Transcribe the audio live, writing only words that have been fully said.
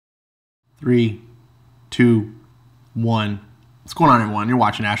3, 2, 1. What's going on, everyone? You're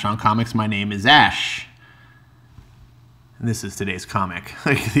watching Ash on Comics. My name is Ash. And this is today's comic.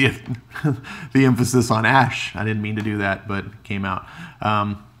 The emphasis on Ash. I didn't mean to do that, but it came out.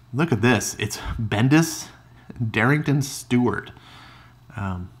 Look at this. It's Bendis, Darrington Stewart.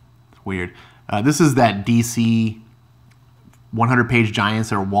 Weird. This is that DC 100-page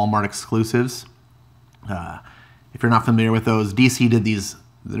giants that are Walmart exclusives. If you're not familiar with those, DC did these.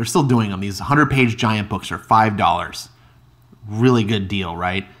 They're still doing them. These 100-page giant books are $5. Really good deal,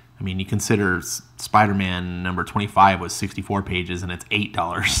 right? I mean, you consider Spider-Man number 25 was 64 pages and it's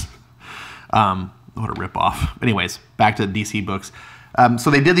 $8. What a ripoff. Anyways, back to DC books. So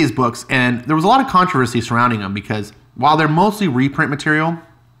they did these books, and there was a lot of controversy surrounding them because while they're mostly reprint material,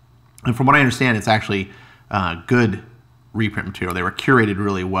 and from what I understand, it's actually good reprint material. They were curated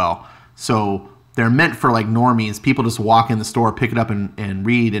really well. So they're meant for like normies. People just walk in the store, pick it up and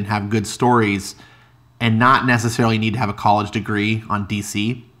read and have good stories and not necessarily need to have a college degree on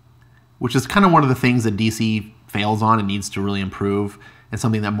DC, which is kind of one of the things that DC fails on and needs to really improve, and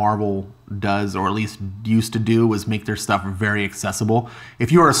something that Marvel does, or at least used to do, was make their stuff very accessible.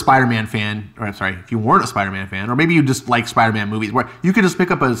 If you were a Spider-Man fan, or sorry, if you weren't a Spider-Man fan, or maybe you just like Spider-Man movies, where you could just pick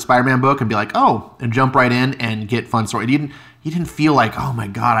up a Spider-Man book and be like, oh, and jump right in and get fun story. You didn't feel like, oh my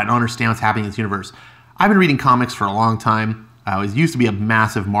God, I don't understand what's happening in this universe. I've been reading comics for a long time. I used to be a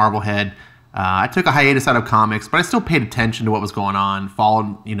massive Marvel head. I took a hiatus out of comics, but I still paid attention to what was going on,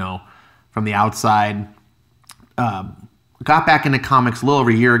 followed, from the outside. Got back into comics a little over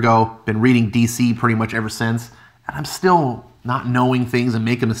a year ago, been reading DC pretty much ever since, and I'm still not knowing things and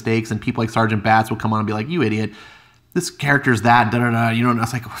making mistakes, and people like Sergeant Bats will come on and be like, you idiot, this character's that, da-da-da, and I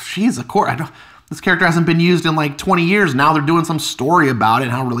was like, oh, geez, of course, this character hasn't been used in like 20 years, now they're doing some story about it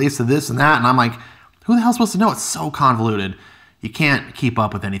and how it relates to this and that, and I'm like, who the hell's supposed to know? It's so convoluted. You can't keep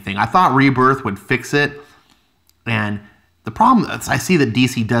up with anything. I thought Rebirth would fix it, and the problem that I see that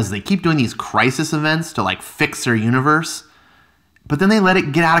DC does, they keep doing these crisis events to like fix their universe, but then they let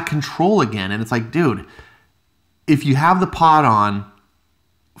it get out of control again. And it's like, dude, if you have the pot on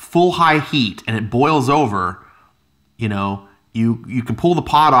full high heat and it boils over, you can pull the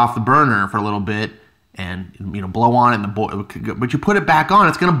pot off the burner for a little bit and blow on it, and but you put it back on,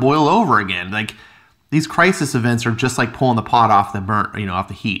 it's going to boil over again. Like, these crisis events are just like pulling the pot off the off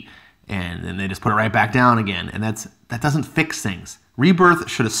the heat, and then they just put it right back down again, and that doesn't fix things. Rebirth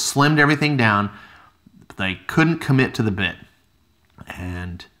should have slimmed everything down, but they couldn't commit to the bit,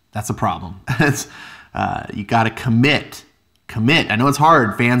 and that's a problem. You got to commit. I know it's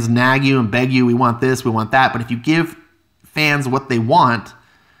hard. Fans nag you and beg you, we want this, we want that, but if you give fans what they want,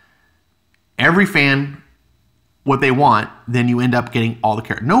 every fan what they want, then you end up getting all the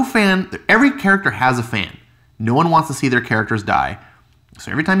characters. Every character has a fan. No one wants to see their characters die.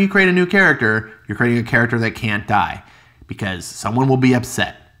 So every time you create a new character, you're creating a character that can't die because someone will be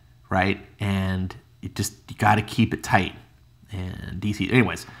upset, right? And you got to keep it tight. And DC,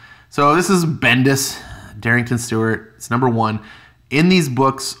 anyways. So this is Bendis, Darrington Stewart. It's #1. In these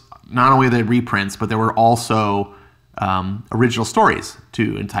books, not only are they reprints, but there were also original stories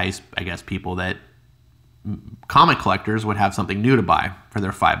to entice, I guess, people that comic collectors would have something new to buy for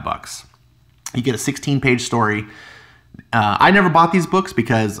their $5. You get a 16-page story. I never bought these books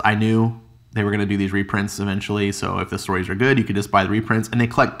because I knew they were going to do these reprints eventually. So if the stories are good, you could just buy the reprints. And they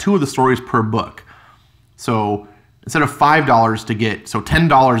collect 2 of the stories per book. So instead of $5 to get, so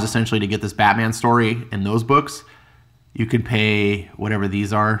 $10 essentially to get this Batman story in those books, you could pay whatever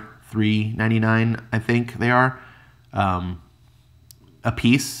these are, $3.99, I think they are, a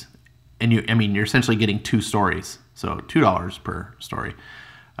piece. And you're essentially getting 2 stories, so $2 per story.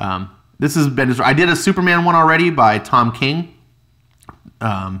 This is Bendis. I did a Superman one already by Tom King.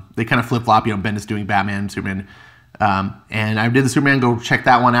 They kind of flip-flop, Bendis doing Batman, Superman. And I did the Superman, go check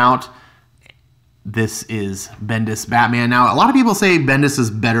that one out. This is Bendis Batman. Now, a lot of people say Bendis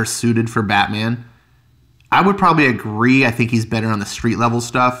is better suited for Batman. I would probably agree. I think he's better on the street-level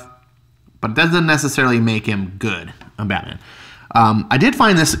stuff, but it doesn't necessarily make him good on Batman. I did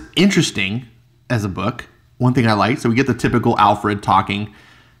find this interesting as a book. One thing I liked, so we get the typical Alfred talking,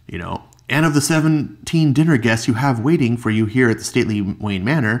 and of the 17 dinner guests you have waiting for you here at the stately Wayne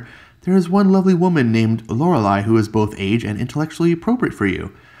Manor, there is one lovely woman named Lorelei who is both age and intellectually appropriate for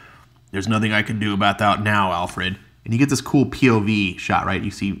you. There's nothing I can do about that now, Alfred. And you get this cool POV shot, right?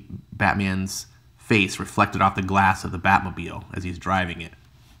 You see Batman's face reflected off the glass of the Batmobile as he's driving it.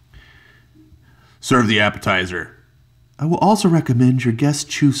 Serve the appetizer. I will also recommend your guests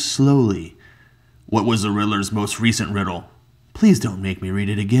choose slowly. What was the Riddler's most recent riddle? Please don't make me read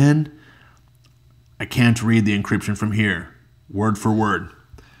it again. I can't read the encryption from here, word for word.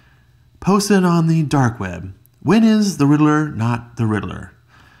 Posted on the dark web. When is the Riddler not the Riddler?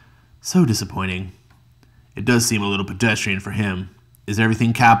 So disappointing. It does seem a little pedestrian for him. Is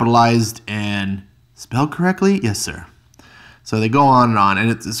everything capitalized and spelled correctly? Yes, sir. So they go on, and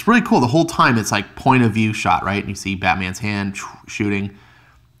it's really cool. The whole time it's like point of view shot, right? And you see Batman's hand shooting.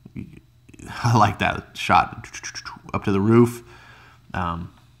 I like that shot up to the roof. And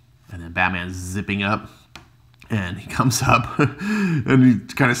then Batman's zipping up. And he comes up and he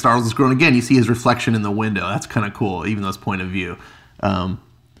kind of startles this girl. And again, you see his reflection in the window. That's kind of cool, even though it's point of view.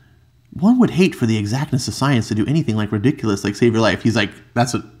 One would hate for the exactness of science to do anything like ridiculous, like save your life. He's like,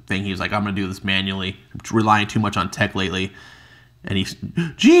 that's the thing. He was like, I'm going to do this manually. I'm relying too much on tech lately. And he's,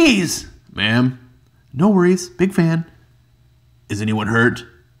 geez, ma'am, no worries. Big fan. Is anyone hurt?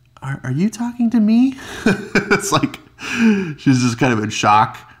 Are you talking to me? It's like, she's just kind of in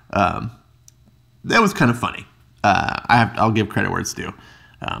shock. That was kind of funny. I'll give credit where it's due.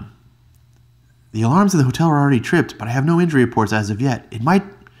 The alarms in the hotel are already tripped, but I have no injury reports as of yet. It might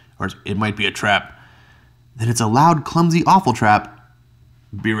be a trap. Then it's a loud, clumsy, awful trap.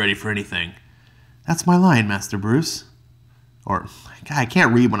 Be ready for anything. That's my line, Master Bruce. Or, God, I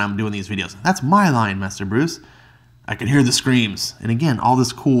can't read when I'm doing these videos. That's my line, Master Bruce. I can hear the screams. And again, all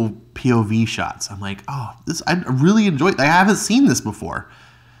this cool POV shots. I'm like, oh, I really enjoy. I haven't seen this before.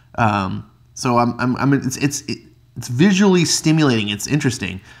 So it's visually stimulating. It's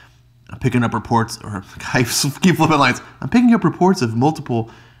interesting. I'm picking up reports, or I keep flipping lines. I'm picking up reports of multiple.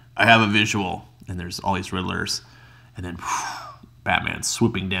 I have a visual, and there's all these Riddlers, and then Batman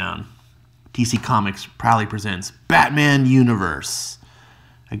swooping down. DC Comics proudly presents Batman Universe.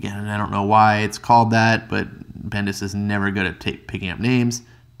 Again, I don't know why it's called that, but Bendis is never good at picking up names.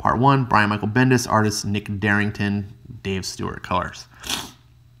 Part 1, Brian Michael Bendis, artist Nick Darrington, Dave Stewart, colors.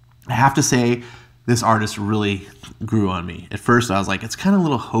 I have to say, this artist really grew on me. At first, I was like, it's kind of a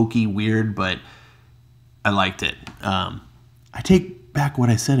little hokey, weird, but I liked it. I take back what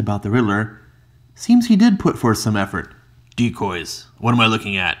I said about the Riddler. Seems he did put forth some effort. Decoys. What am I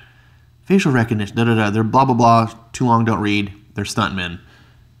looking at? Facial recognition. They're blah, blah, blah. Too long, don't read. They're stuntmen.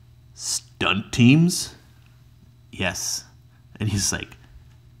 Stunt teams? Yes. And he's like,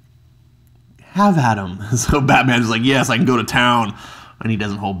 have at him. So Batman's like, yes, I can go to town. And he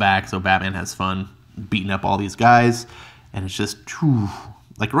doesn't hold back, so Batman has fun beating up all these guys. And it's just,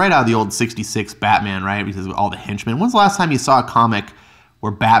 like right out of the old 66 Batman, right? Because of all the henchmen. When's the last time you saw a comic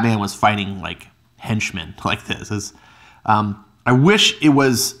where Batman was fighting like henchmen like this? I wish it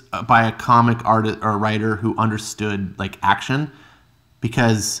was by a comic artist or writer who understood like action,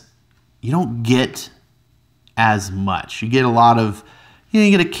 because you don't get as much. You get a lot of, you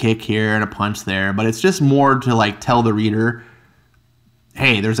get a kick here and a punch there, but it's just more to like tell the reader,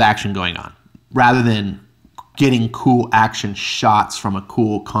 hey, there's action going on, rather than getting cool action shots from a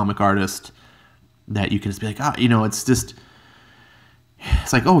cool comic artist that you can just be like, oh, it's just,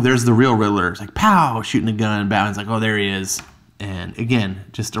 it's like, oh, there's the real Riddler. It's like, pow, shooting a gun. Batman's like, oh, there he is. And again,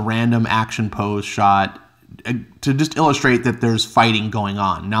 just a random action pose shot to just illustrate that there's fighting going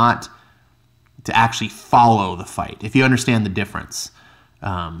on, not to actually follow the fight, if you understand the difference.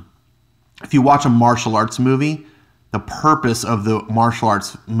 If you watch a martial arts movie, the purpose of the martial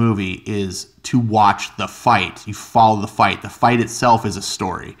arts movie is to watch the fight. You follow the fight. The fight itself is a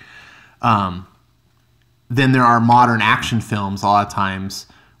story. Then there are modern action films a lot of times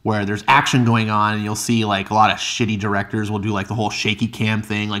where there's action going on, and you'll see like a lot of shitty directors will do like the whole shaky cam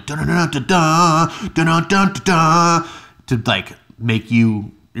thing, like da-da-da-da-da, to like make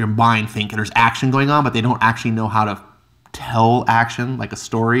your mind think there's action going on, but they don't actually know how to tell action like a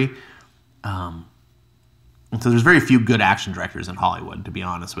story. And so there's very few good action directors in Hollywood, to be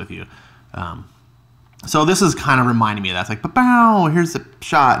honest with you. So this is kind of reminding me of that. It's like, ba-bow, here's a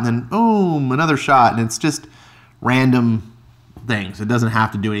shot, and then boom, another shot, and it's just random things. It doesn't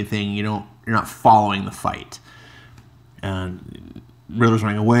have to do anything. You're not following the fight. And Riddler's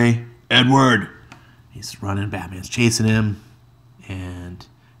running away. Edward! He's running, Batman's chasing him, and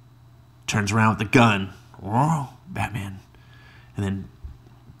turns around with the gun. Oh, Batman. And then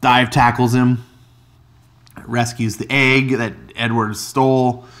dive tackles him. Rescues the egg that Edward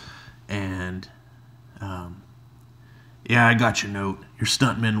stole, and yeah, I got your note. Your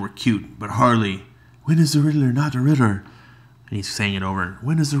stuntmen were cute, but Harley, when is the Riddler not the Riddler? And he's saying it over.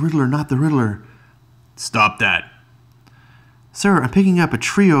 When is the Riddler not the Riddler? Stop that. Sir, I'm picking up a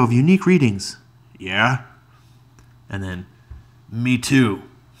trio of unique readings. Yeah? And then, me too.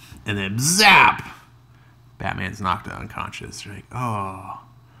 And then, zap! Batman's knocked unconscious. You're like, oh.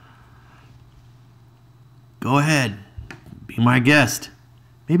 Go ahead. Be my guest.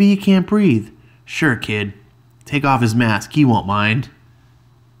 Maybe he can't breathe. Sure, kid. Take off his mask. He won't mind.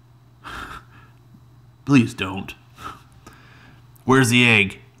 Please don't. Where's the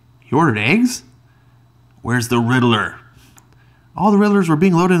egg? You ordered eggs? Where's the Riddler? All the Riddlers were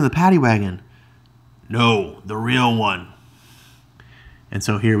being loaded in the paddy wagon. No, the real one. And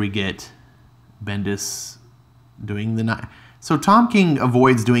so here we get Bendis doing the... So Tom King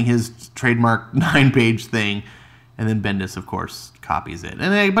avoids doing his trademark 9-page thing, and then Bendis, of course, copies it.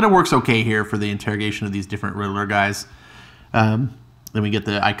 But it works okay here for the interrogation of these different Riddler guys. Then we get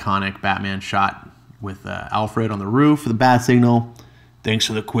the iconic Batman shot with Alfred on the roof, the bat signal. Thanks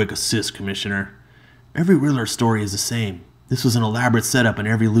for the quick assist, Commissioner. Every Riddler story is the same. This was an elaborate setup and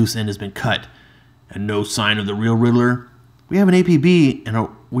every loose end has been cut. And no sign of the real Riddler. We have an APB and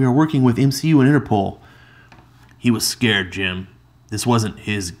we are working with MCU and Interpol. He was scared, Jim. This wasn't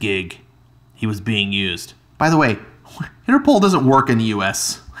his gig. He was being used. By the way, Interpol doesn't work in the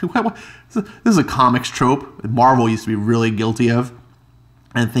US. This is a comics trope Marvel used to be really guilty of.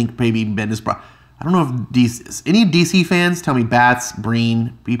 And I think maybe Bendis brought... I don't know if any DC fans, tell me, Bats,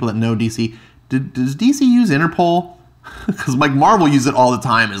 Breen, people that know DC, does DC use Interpol? Because like Marvel use it all the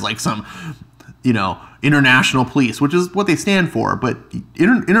time as like some, international police, which is what they stand for. But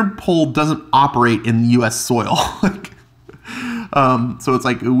Interpol doesn't operate in U.S. soil. So it's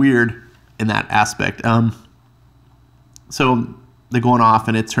like weird in that aspect. So they're going off,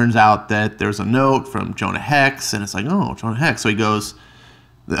 and it turns out that there's a note from Jonah Hex, and it's like, oh, Jonah Hex. So he goes...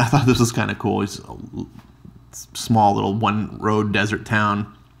 I thought this was kind of cool. He's a small little one-road desert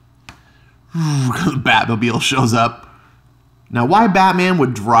town. The Batmobile shows up. Now, why Batman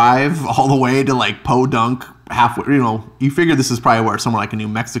would drive all the way to like Podunk halfway? You figure this is probably where somewhere like in New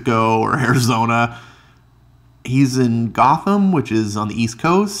Mexico or Arizona. He's in Gotham, which is on the East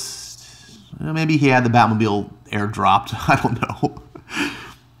Coast. Maybe he had the Batmobile airdropped. I don't know.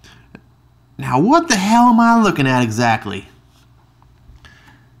 Now, what the hell am I looking at exactly?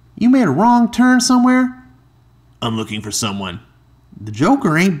 You made a wrong turn somewhere? I'm looking for someone. The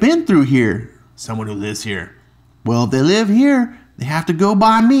Joker ain't been through here. Someone who lives here. Well, if they live here, they have to go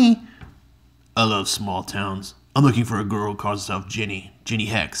by me. I love small towns. I'm looking for a girl who calls herself Jenny. Jenny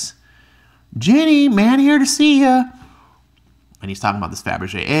Hex. Jenny, man here to see ya. And he's talking about this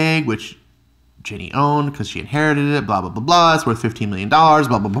Fabergé egg, which Jenny owned because she inherited it, blah, blah, blah, blah. It's worth $15 million, blah,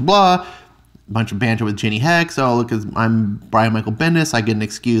 blah, blah, blah. Bunch of banter with Jenny Hex. Oh, look, I'm Brian Michael Bendis. I get an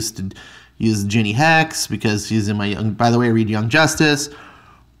excuse to use Jenny Hex because she's in my Young... By the way, I read Young Justice.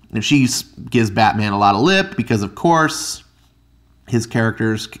 And she gives Batman a lot of lip because, of course, his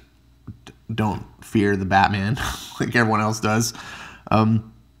characters don't fear the Batman like everyone else does.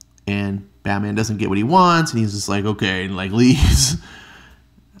 And Batman doesn't get what he wants, and he's just like, okay, and like leaves.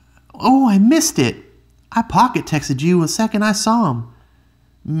 Oh, I missed it. I pocket texted you the second I saw him.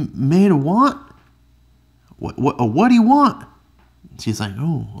 Made a want? What do you want? She's like,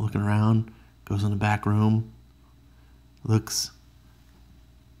 oh, looking around, goes in the back room, looks,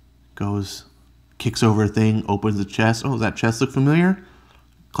 goes, kicks over a thing, opens the chest. Oh, does that chest look familiar?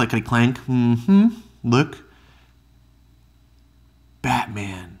 Clickety clank. Look.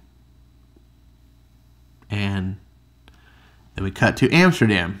 Batman. And then we cut to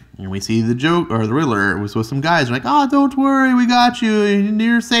Amsterdam, and we see the Riddler was with some guys. They're like, oh, don't worry, we got you.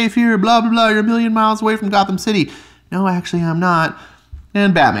 You're safe here, blah, blah, blah. You're a million miles away from Gotham City. No, actually, I'm not.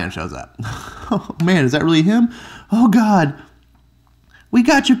 And Batman shows up. Oh, man, is that really him? Oh, God. We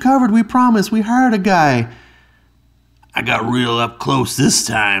got you covered, we promise. We hired a guy. I got real up close this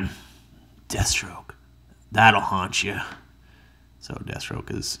time. Deathstroke. That'll haunt you. So Deathstroke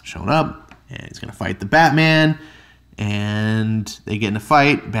has shown up, and he's going to fight the Batman. And they get in a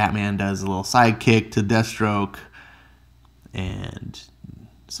fight. Batman does a little sidekick to Deathstroke. And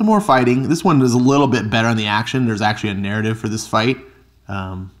some more fighting. This one is a little bit better in the action. There's actually a narrative for this fight.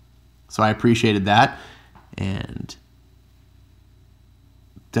 So I appreciated that. And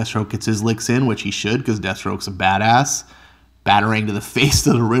Deathstroke gets his licks in, which he should, because Deathstroke's a badass. Batarang to the face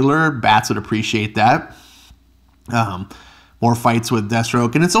to the Riddler. Bats would appreciate that. More fights with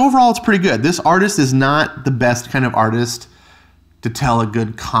Deathstroke, and overall it's pretty good. This artist is not the best kind of artist to tell a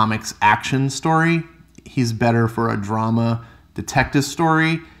good comics action story. He's better for a drama detective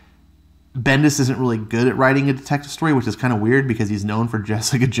story. Bendis isn't really good at writing a detective story, which is kind of weird because he's known for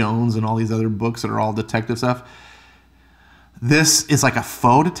Jessica Jones and all these other books that are all detective stuff. This is like a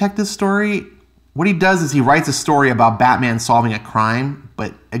faux detective story. What he does is he writes a story about Batman solving a crime,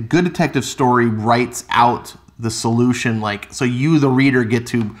 but a good detective story writes out the solution, so you, the reader, get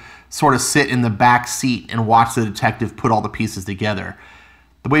to sort of sit in the back seat and watch the detective put all the pieces together.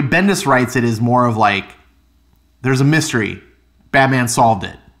 The way Bendis writes it is more of like, there's a mystery. Batman solved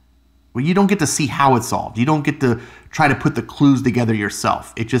it. well, you don't get to see how it's solved. You don't get to try to put the clues together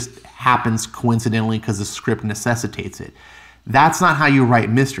yourself. It just happens coincidentally because the script necessitates it. That's not how you write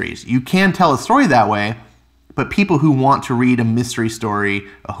mysteries. You can tell a story that way, but people who want to read a mystery story,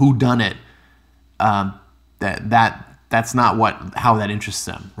 a whodunit, that's not how that interests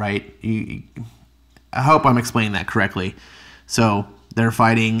them, right? I hope I'm explaining that correctly. So they're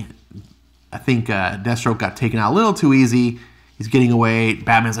fighting. I think Deathstroke got taken out a little too easy. He's getting away.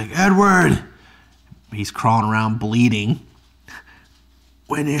 Batman's like, Edward! He's crawling around bleeding.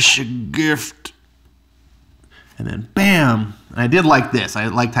 When is your gift? And then bam! And I did like this. I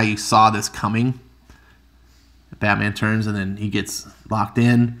liked how you saw this coming. Batman turns and then he gets locked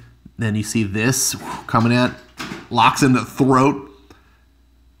in. Then you see this coming at, locks in the throat.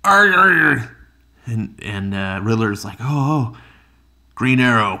 And Riddler's like, oh, Green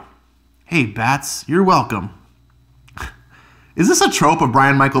Arrow. Hey, Bats, you're welcome. Is this a trope of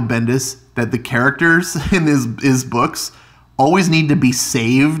Brian Michael Bendis that the characters in his books always need to be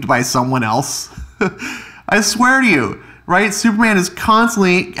saved by someone else? I swear to you, right? Superman is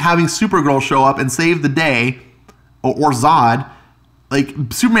constantly having Supergirl show up and save the day, or Zod. Like,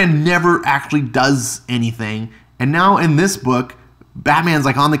 Superman never actually does anything. And now in this book, Batman's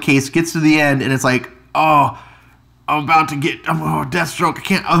like on the case, gets to the end, and it's like, oh, I'm about to get, Deathstroke, I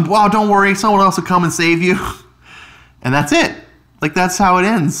can't, well, don't worry, someone else will come and save you. And that's it. Like, that's how it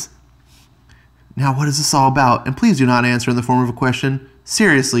ends. Now, what is this all about? And please do not answer in the form of a question.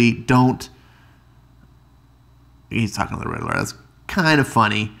 Seriously, don't. He's talking to the Riddler. That's kind of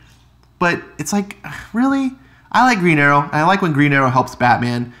funny. But it's like, really? I like Green Arrow. I like when Green Arrow helps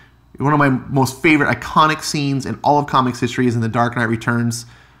Batman. One of my most favorite iconic scenes in all of comics history is in The Dark Knight Returns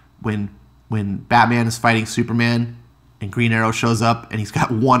when Batman is fighting Superman and Green Arrow shows up and he's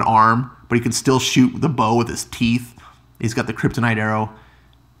got one arm, but he can still shoot the bow with his teeth. He's got the kryptonite arrow.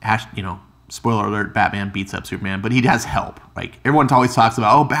 Spoiler alert, Batman beats up Superman, but he has help. Like, everyone always talks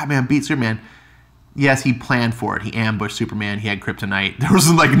about, oh, Batman beat Superman. Yes, he planned for it. He ambushed Superman. He had kryptonite. There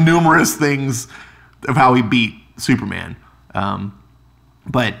was like numerous things of how he beat Superman.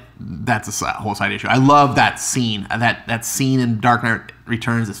 But that's a whole side issue. I love that scene. That scene in Dark Knight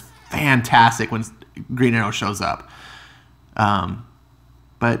Returns is fantastic when Green Arrow shows up.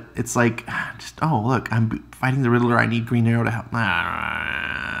 But it's like, just, oh, look, I'm fighting the Riddler. I need Green Arrow to help.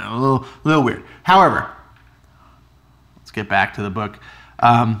 A little weird. However, let's get back to the book.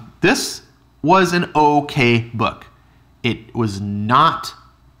 This was an okay book. It was not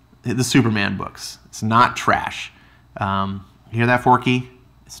the Superman books. It's not trash. You hear that, Forky?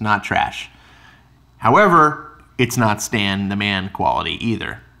 It's not trash. However, it's not Stan the Man quality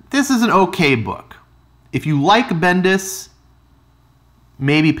either. This is an okay book. If you like Bendis,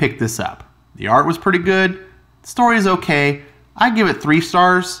 maybe pick this up. The art was pretty good. The story is okay. I give it 3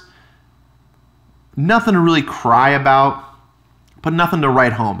 stars. Nothing to really cry about, but nothing to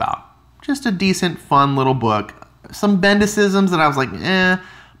write home about. Just a decent, fun little book. Some Bendisisms that I was like,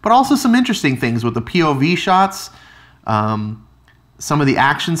 but also some interesting things with the POV shots. Some of the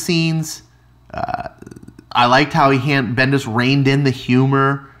action scenes. I liked how Bendis reined in the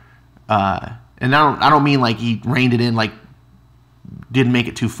humor. And I don't mean like he reined it in like didn't make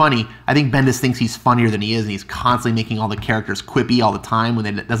it too funny. I think Bendis thinks he's funnier than he is, and he's constantly making all the characters quippy all the time when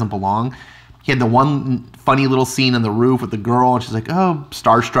it doesn't belong. He had the one funny little scene on the roof with the girl, and she's like, oh,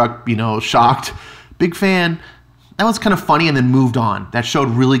 starstruck, shocked. Big fan. That was kind of funny and then moved on. That showed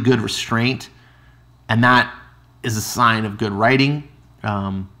really good restraint, and that is a sign of good writing.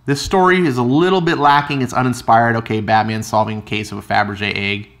 This story is a little bit lacking. It's uninspired. Okay, Batman solving a case of a Fabergé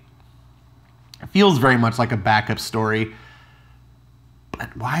egg. It feels very much like a backup story.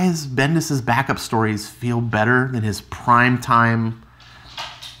 But why does Bendis' backup stories feel better than his primetime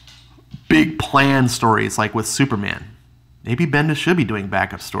big plan stories like with Superman? Maybe Bendis should be doing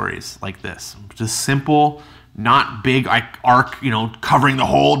backup stories like this. Just simple, not big arc, covering the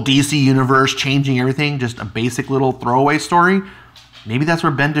whole DC universe, changing everything, just a basic little throwaway story. Maybe that's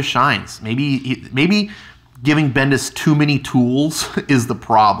where Bendis shines. Maybe giving Bendis too many tools is the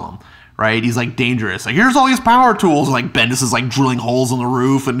problem, right? He's like dangerous. Like, here's all these power tools. Like, Bendis is like drilling holes in the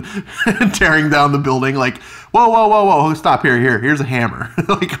roof and tearing down the building. Like, whoa, stop here. Here's a hammer.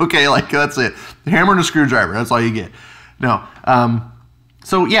 Like, okay, like that's it. The hammer and a screwdriver. That's all you get. No.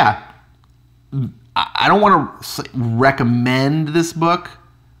 So yeah, I don't want to recommend this book,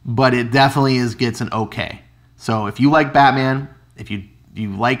 but it definitely gets an okay. So if you like Batman, if you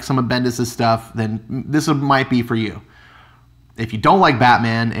like some of Bendis' stuff, then this might be for you. If you don't like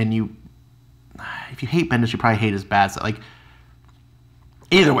Batman and if you hate Bendis, you probably hate his bad stuff. Like,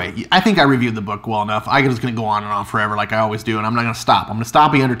 Either way, I think I reviewed the book well enough. I'm just going to go on and on forever like I always do, and I'm not going to stop. I'm going to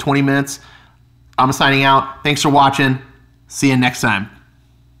stop in under 20 minutes. I'm signing out. Thanks for watching. See you next time.